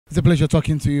It's a pleasure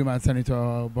talking to you, my Senator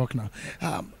Bucknor.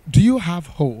 Do you have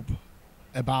hope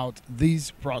about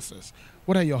this process?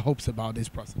 What are your hopes about this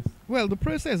process? Well, the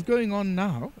process going on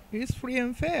now is free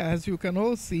and fair. As you can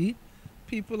all see,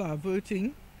 people are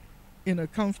voting in a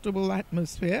comfortable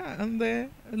atmosphere and they're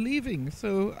leaving.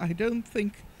 So I don't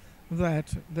think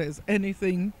that there's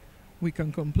anything we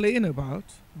can complain about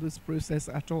this process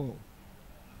at all.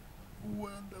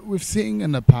 Well, we've seen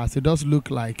in the past, it does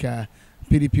look like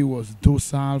PDP was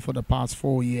docile for the past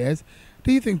 4 years.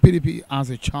 Do you think PDP has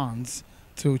a chance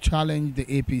to challenge the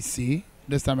APC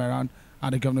this time around at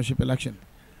the governorship election?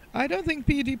 I don't think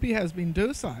PDP has been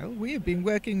docile. We have been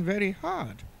working very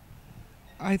hard.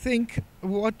 I think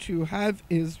what you have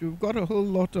is you've got a whole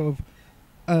lot of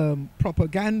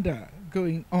propaganda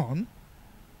going on,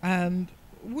 and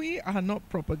we are not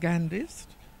propagandists.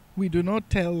 We do not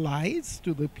tell lies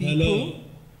to the people. Hello.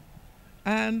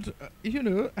 And,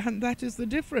 and that is the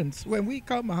difference. When we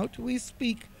come out, we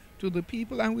speak to the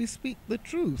people and we speak the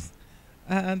truth.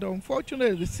 And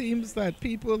unfortunately, it seems that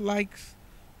people like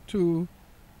to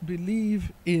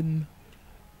believe in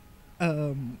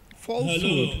falsehood.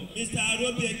 Hello. Mr.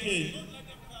 Arobieke.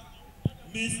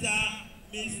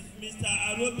 Mr.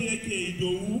 Arobieke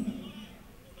Idowu.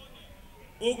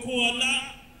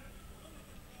 Okunola.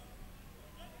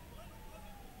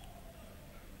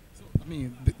 I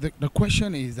mean, the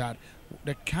question is that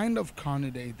the kind of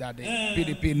candidate that the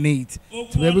PDP needs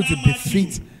to be able to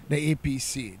defeat the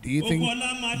APC, do you think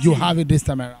you have it this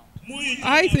time around?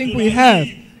 I think we have.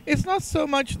 It's not so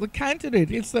much the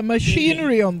candidate, it's the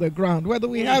machinery on the ground. Whether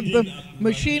we have the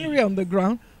machinery on the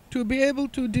ground to be able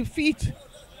to defeat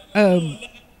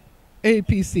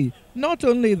APC. Not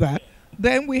only that,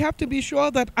 then we have to be sure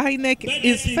that INEC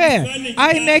is fair.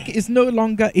 INEC is no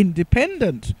longer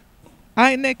independent.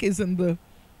 INEC is in the,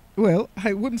 well,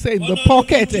 I wouldn't say in the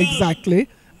pocket exactly,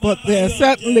 but they're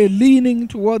certainly leaning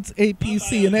towards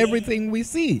APC in everything we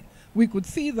see. We could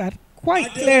see that quite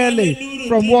clearly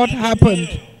from what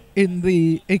happened in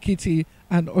the Ekiti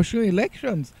and Osun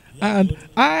elections. And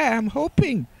I am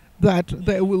hoping that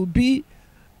there will be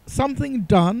something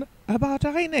done about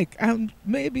INEC, and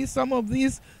maybe some of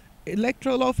these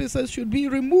electoral officers should be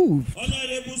removed.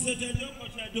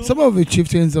 Some of the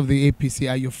chieftains of the APC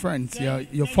are your friends,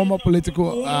 your former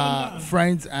political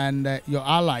friends and your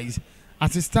allies.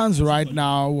 As it stands right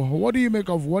now, what do you make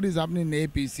of what is happening in the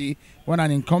APC when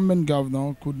an incumbent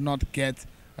governor could not get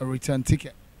a return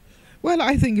ticket? Well,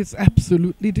 I think it's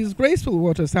absolutely disgraceful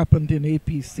what has happened in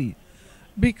APC.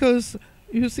 Because,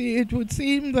 you see, it would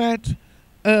seem that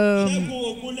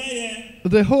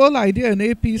the whole idea in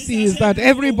APC is that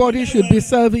everybody should be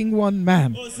serving one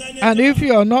man. And if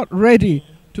you are not ready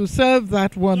to serve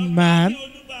that one man,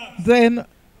 then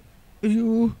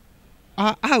you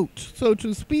are out, so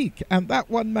to speak. And that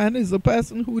one man is the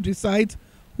person who decides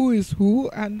who is who,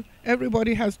 and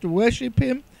everybody has to worship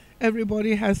him.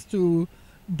 Everybody has to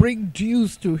bring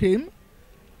dues to him,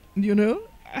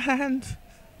 and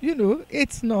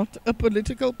it's not a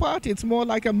political party. It's more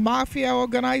like a mafia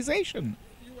organization.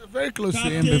 You were very close to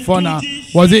him before now.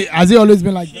 Has he always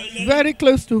been like that? Very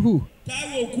close to who?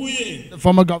 The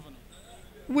former governor.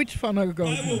 Which former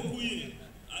governor?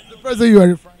 The person you are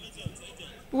referring to.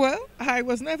 Well, I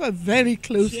was never very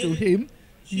close to him.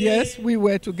 Yes, we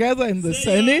were together in the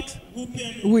Senate.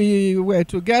 We were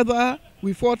together.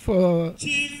 We fought for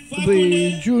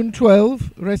the June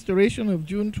 12, restoration of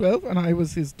June 12, and I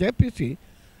was his deputy.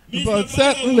 But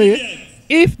certainly,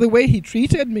 if the way he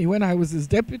treated me when I was his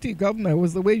deputy governor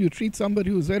was the way you treat somebody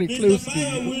who's very close to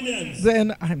you,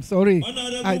 then I'm sorry.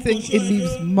 I think it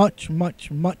leaves much, much,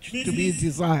 much to be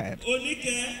desired.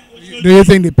 Do you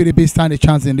think the PDP stand a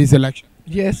chance in this election?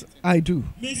 Yes, I do.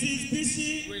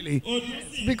 Really?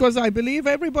 Because I believe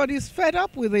everybody's fed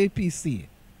up with APC.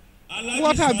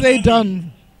 What have they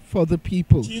done for the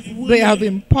people? They have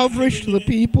impoverished the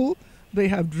people. They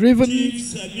have driven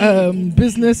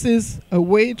businesses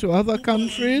away to other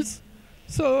countries.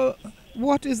 So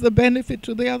what is the benefit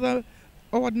to the other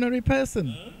ordinary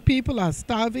person? People are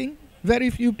starving. Very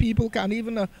few people can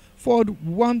even afford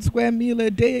 1 square meal a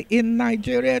day in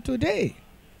Nigeria today.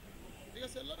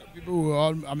 Because a lot of people,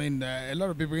 a lot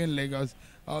of people in Lagos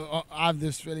have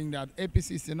this feeling that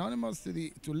APC is synonymous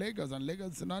to Lagos, and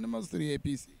Lagos is synonymous to the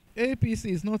APC.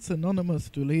 APC is not synonymous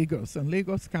to Lagos, and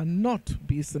Lagos cannot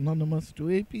be synonymous to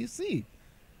APC.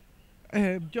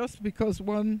 Just because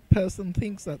one person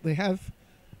thinks that they have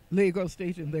Lagos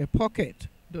State in their pocket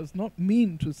does not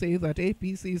mean to say that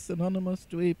APC is synonymous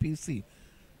to APC.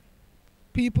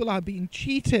 People are being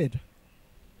cheated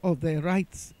of their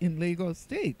rights in Lagos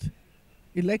State.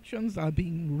 Elections are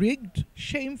being rigged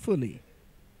shamefully.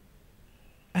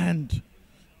 And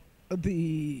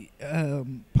the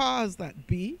powers that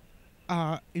be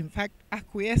are in fact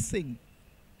acquiescing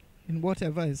in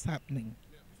whatever is happening.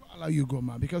 I'll allow you go,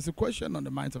 man, because the question on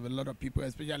the minds of a lot of people,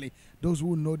 especially those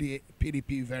who know the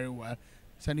PDP very well,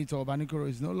 Senator Obanikoro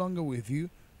is no longer with you.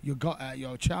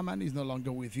 Your chairman is no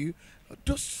longer with you.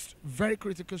 Those very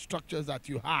critical structures that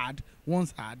you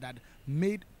once had, that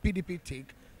made PDP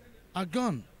tick, are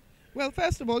gone. Well,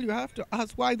 first of all, you have to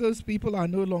ask why those people are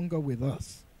no longer with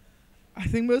us. I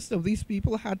think most of these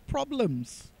people had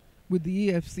problems with the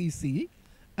EFCC,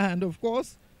 and of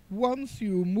course, once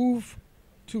you move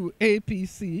to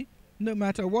APC, no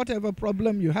matter whatever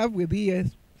problem you have with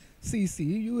EFCC,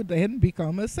 you then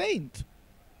become a saint.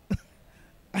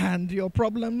 And your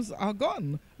problems are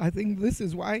gone. I think this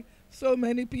is why so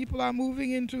many people are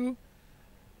moving into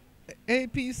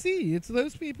APC. It's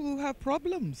those people who have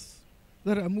problems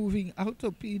that are moving out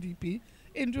of PDP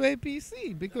into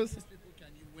APC, because These people, can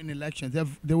you win elections?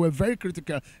 They were very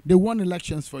critical. They won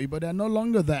elections for you, but they're no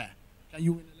longer there. Can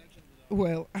you win elections?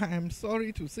 well, I'm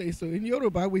sorry to say so. In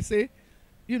Yoruba, we say,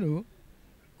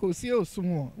 kosi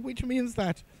osumo, which means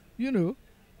that,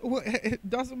 it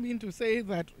doesn't mean to say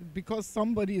that because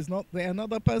somebody is not there,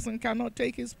 another person cannot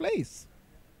take his place.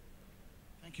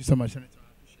 Thank you so much, Senator. I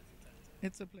appreciate it.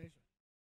 It's a pleasure.